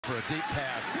for a deep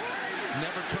pass.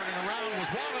 Never turning around was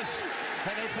Wallace,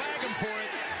 and they flag him for it.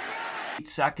 8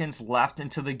 seconds left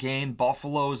into the game.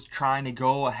 Buffalo's trying to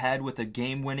go ahead with a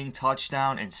game-winning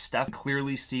touchdown, and Steph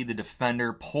clearly see the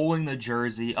defender pulling the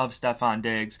jersey of Stephon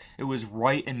Diggs. It was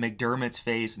right in McDermott's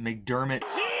face. McDermott.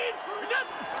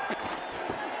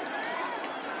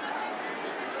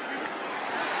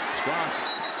 Gronk.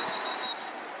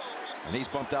 And he's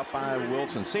bumped out by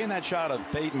Wilson. Seeing that shot of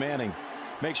Peyton Manning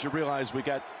makes you realize we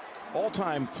got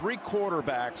all-time 3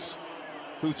 quarterbacks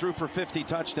who threw for 50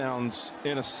 touchdowns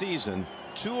in a season.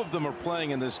 2 of them are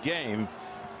playing in this game,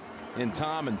 in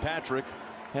Tom and Patrick,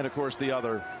 and of course the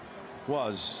other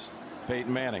was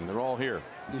Peyton Manning. They're all here.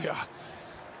 Yeah,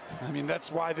 I mean,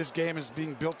 that's why this game is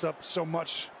being built up so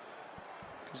much,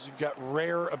 because you've got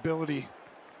rare ability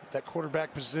at that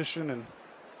quarterback position. And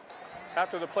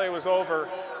after the play was over,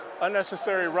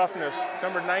 unnecessary roughness,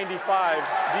 number 95,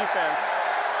 defense,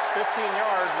 15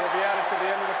 yards will be added to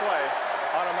the end of the play.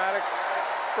 Automatic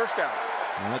first down.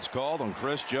 And that's called on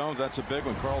Chris Jones. That's a big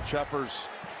one. Carl Cheffers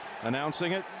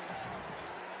announcing it.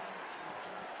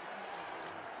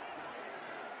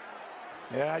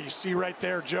 Yeah, you see right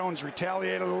there, Jones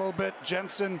retaliated a little bit.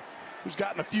 Jensen, who's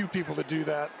gotten a few people to do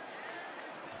that.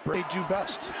 Brady do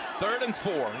best. 3rd and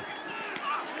 4.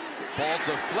 Ball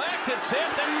deflected,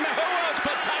 tipped, and who else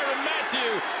but Tyrann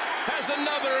Mathieu has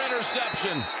another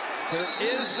interception. There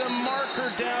is a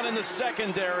marker down in the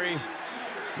secondary.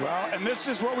 Well, and this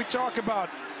is what we talk about.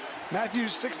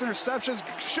 Matthew's 6 interceptions,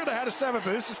 should have had a 7,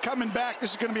 but this is coming back.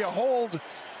 This is going to be a hold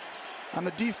on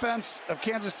the defense of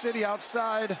Kansas City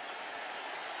outside.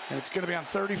 And it's going to be on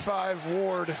 35,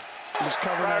 Ward, who's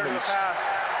covering Prior Evans. to the pass,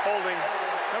 holding,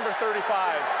 number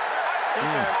 35,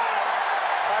 defense,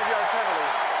 5-yard penalty,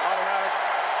 automatic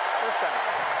first down.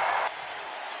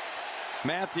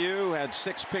 Mathieu had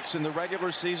 6 picks in the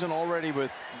regular season, already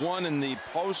with 1 in the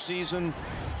postseason.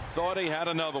 Thought he had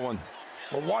another one.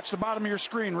 Well, watch the bottom of your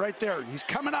screen right there. He's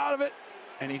coming out of it,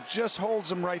 and he just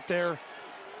holds him right there.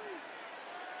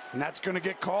 And that's going to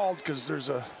get called because there's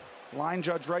a line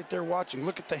judge right there watching.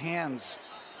 Look at the hands.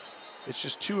 It's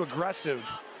just too aggressive.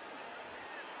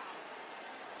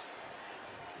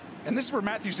 And this is where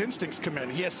Matthew's instincts come in.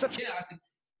 He has such... Yeah, I said,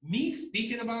 me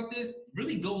speaking about this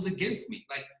really goes against me.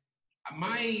 Like,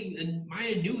 my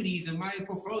annuities and my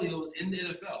portfolios in the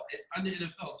NFL. It's under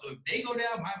NFL. So if they go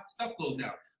down, my stuff goes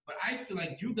down. But I feel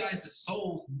like you guys'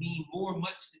 souls mean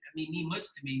much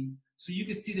to me. So you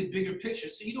can see the bigger picture.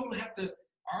 So you don't have to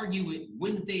argue it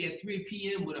Wednesday at 3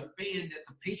 p.m. with a fan that's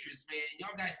a Patriots fan. And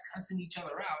y'all guys cussing each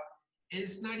other out. And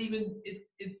it's not even,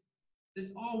 it's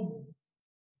just all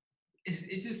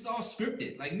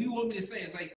scripted. Like, you want me to say,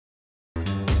 it's like,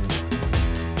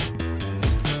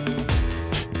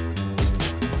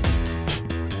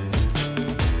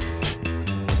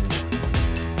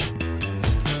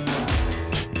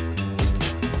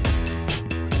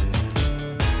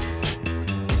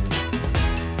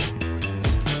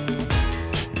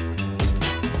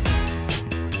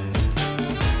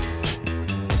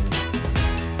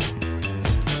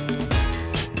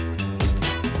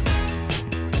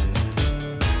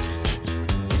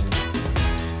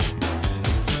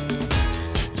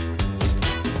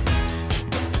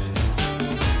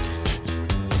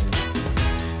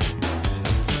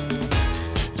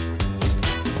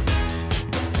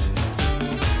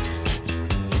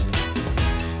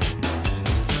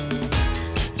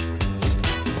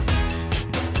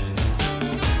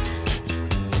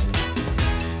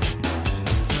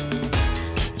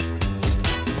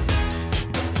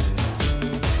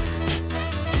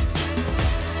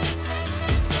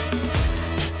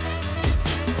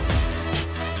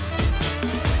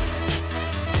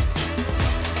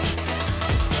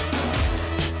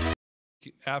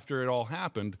 after it all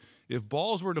happened, if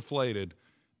balls were deflated,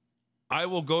 I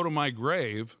will go to my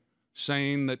grave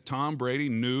saying that Tom Brady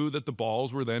knew that the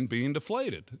balls were then being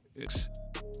deflated.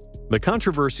 The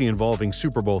controversy involving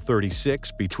Super Bowl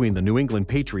 36 between the New England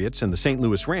Patriots and the St.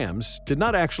 Louis Rams did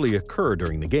not actually occur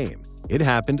during the game. It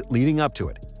happened leading up to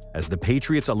it, as the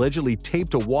Patriots allegedly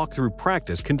taped a walkthrough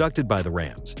practice conducted by the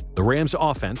Rams. The Rams'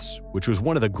 offense, which was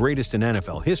one of the greatest in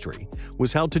NFL history,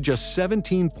 was held to just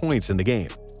 17 points in the game,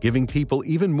 giving people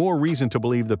even more reason to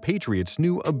believe the Patriots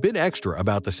knew a bit extra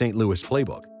about the St. Louis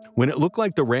playbook. When it looked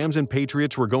like the Rams and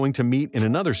Patriots were going to meet in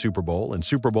another Super Bowl in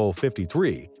Super Bowl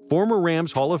 53, former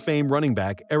Rams Hall of Fame running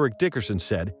back Eric Dickerson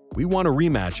said, "We want a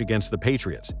rematch against the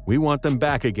Patriots. We want them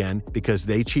back again because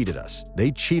they cheated us.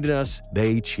 They cheated us.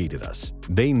 They cheated us.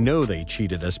 They know they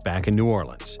cheated us back in New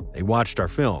Orleans. They watched our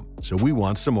film, so we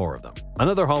want some more of them."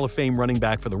 Another Hall of Fame running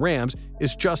back for the Rams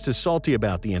is just as salty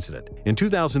about the incident. In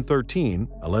 2013,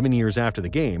 11 years after the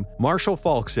game, Marshall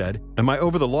Faulk said, "Am I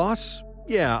over the loss?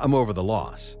 Yeah, I'm over the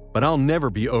loss. But I'll never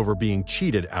be over being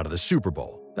cheated out of the Super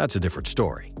Bowl. That's a different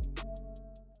story."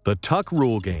 The Tuck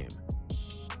Rule Game.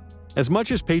 As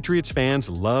much as Patriots fans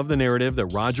love the narrative that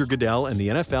Roger Goodell and the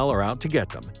NFL are out to get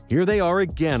them, here they are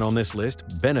again on this list,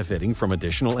 benefiting from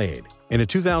additional aid. In a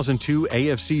 2002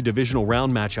 AFC divisional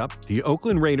round matchup, the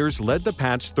Oakland Raiders led the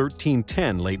Pats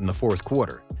 13-10 late in the fourth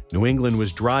quarter. New England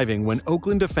was driving when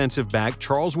Oakland defensive back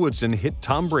Charles Woodson hit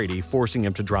Tom Brady, forcing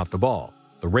him to drop the ball.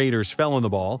 The Raiders fell on the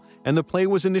ball, and the play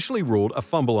was initially ruled a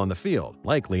fumble on the field,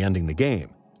 likely ending the game.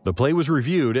 The play was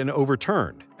reviewed and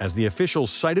overturned, as the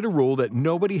officials cited a rule that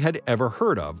nobody had ever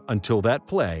heard of until that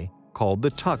play, called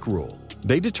the Tuck Rule.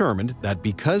 They determined that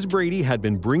because Brady had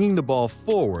been bringing the ball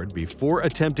forward before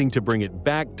attempting to bring it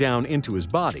back down into his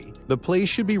body, the play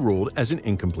should be ruled as an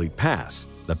incomplete pass.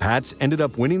 The Pats ended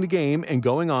up winning the game and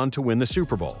going on to win the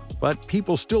Super Bowl. But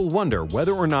people still wonder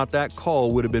whether or not that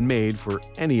call would have been made for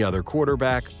any other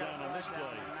quarterback.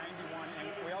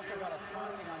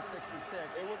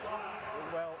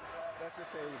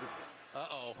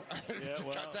 Uh-oh.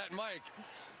 Got that mic.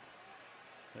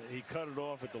 He cut it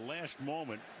off at the last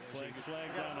moment. Flag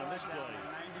down on this play.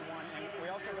 91, and we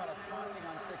also got a taunting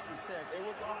on 66. It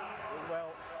was,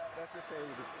 well, let's just say it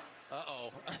was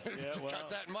Uh-oh. Got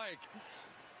that mic.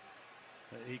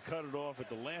 He cut it off at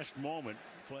the last moment.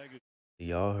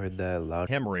 Y'all heard that loud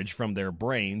hemorrhage from their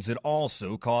brains. It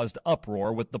also caused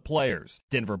uproar with the players.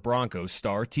 Denver Broncos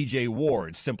star TJ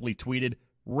Ward simply tweeted,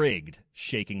 "Rigged,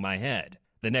 shaking my head."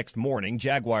 The next morning,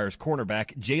 Jaguars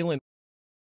cornerback Jalen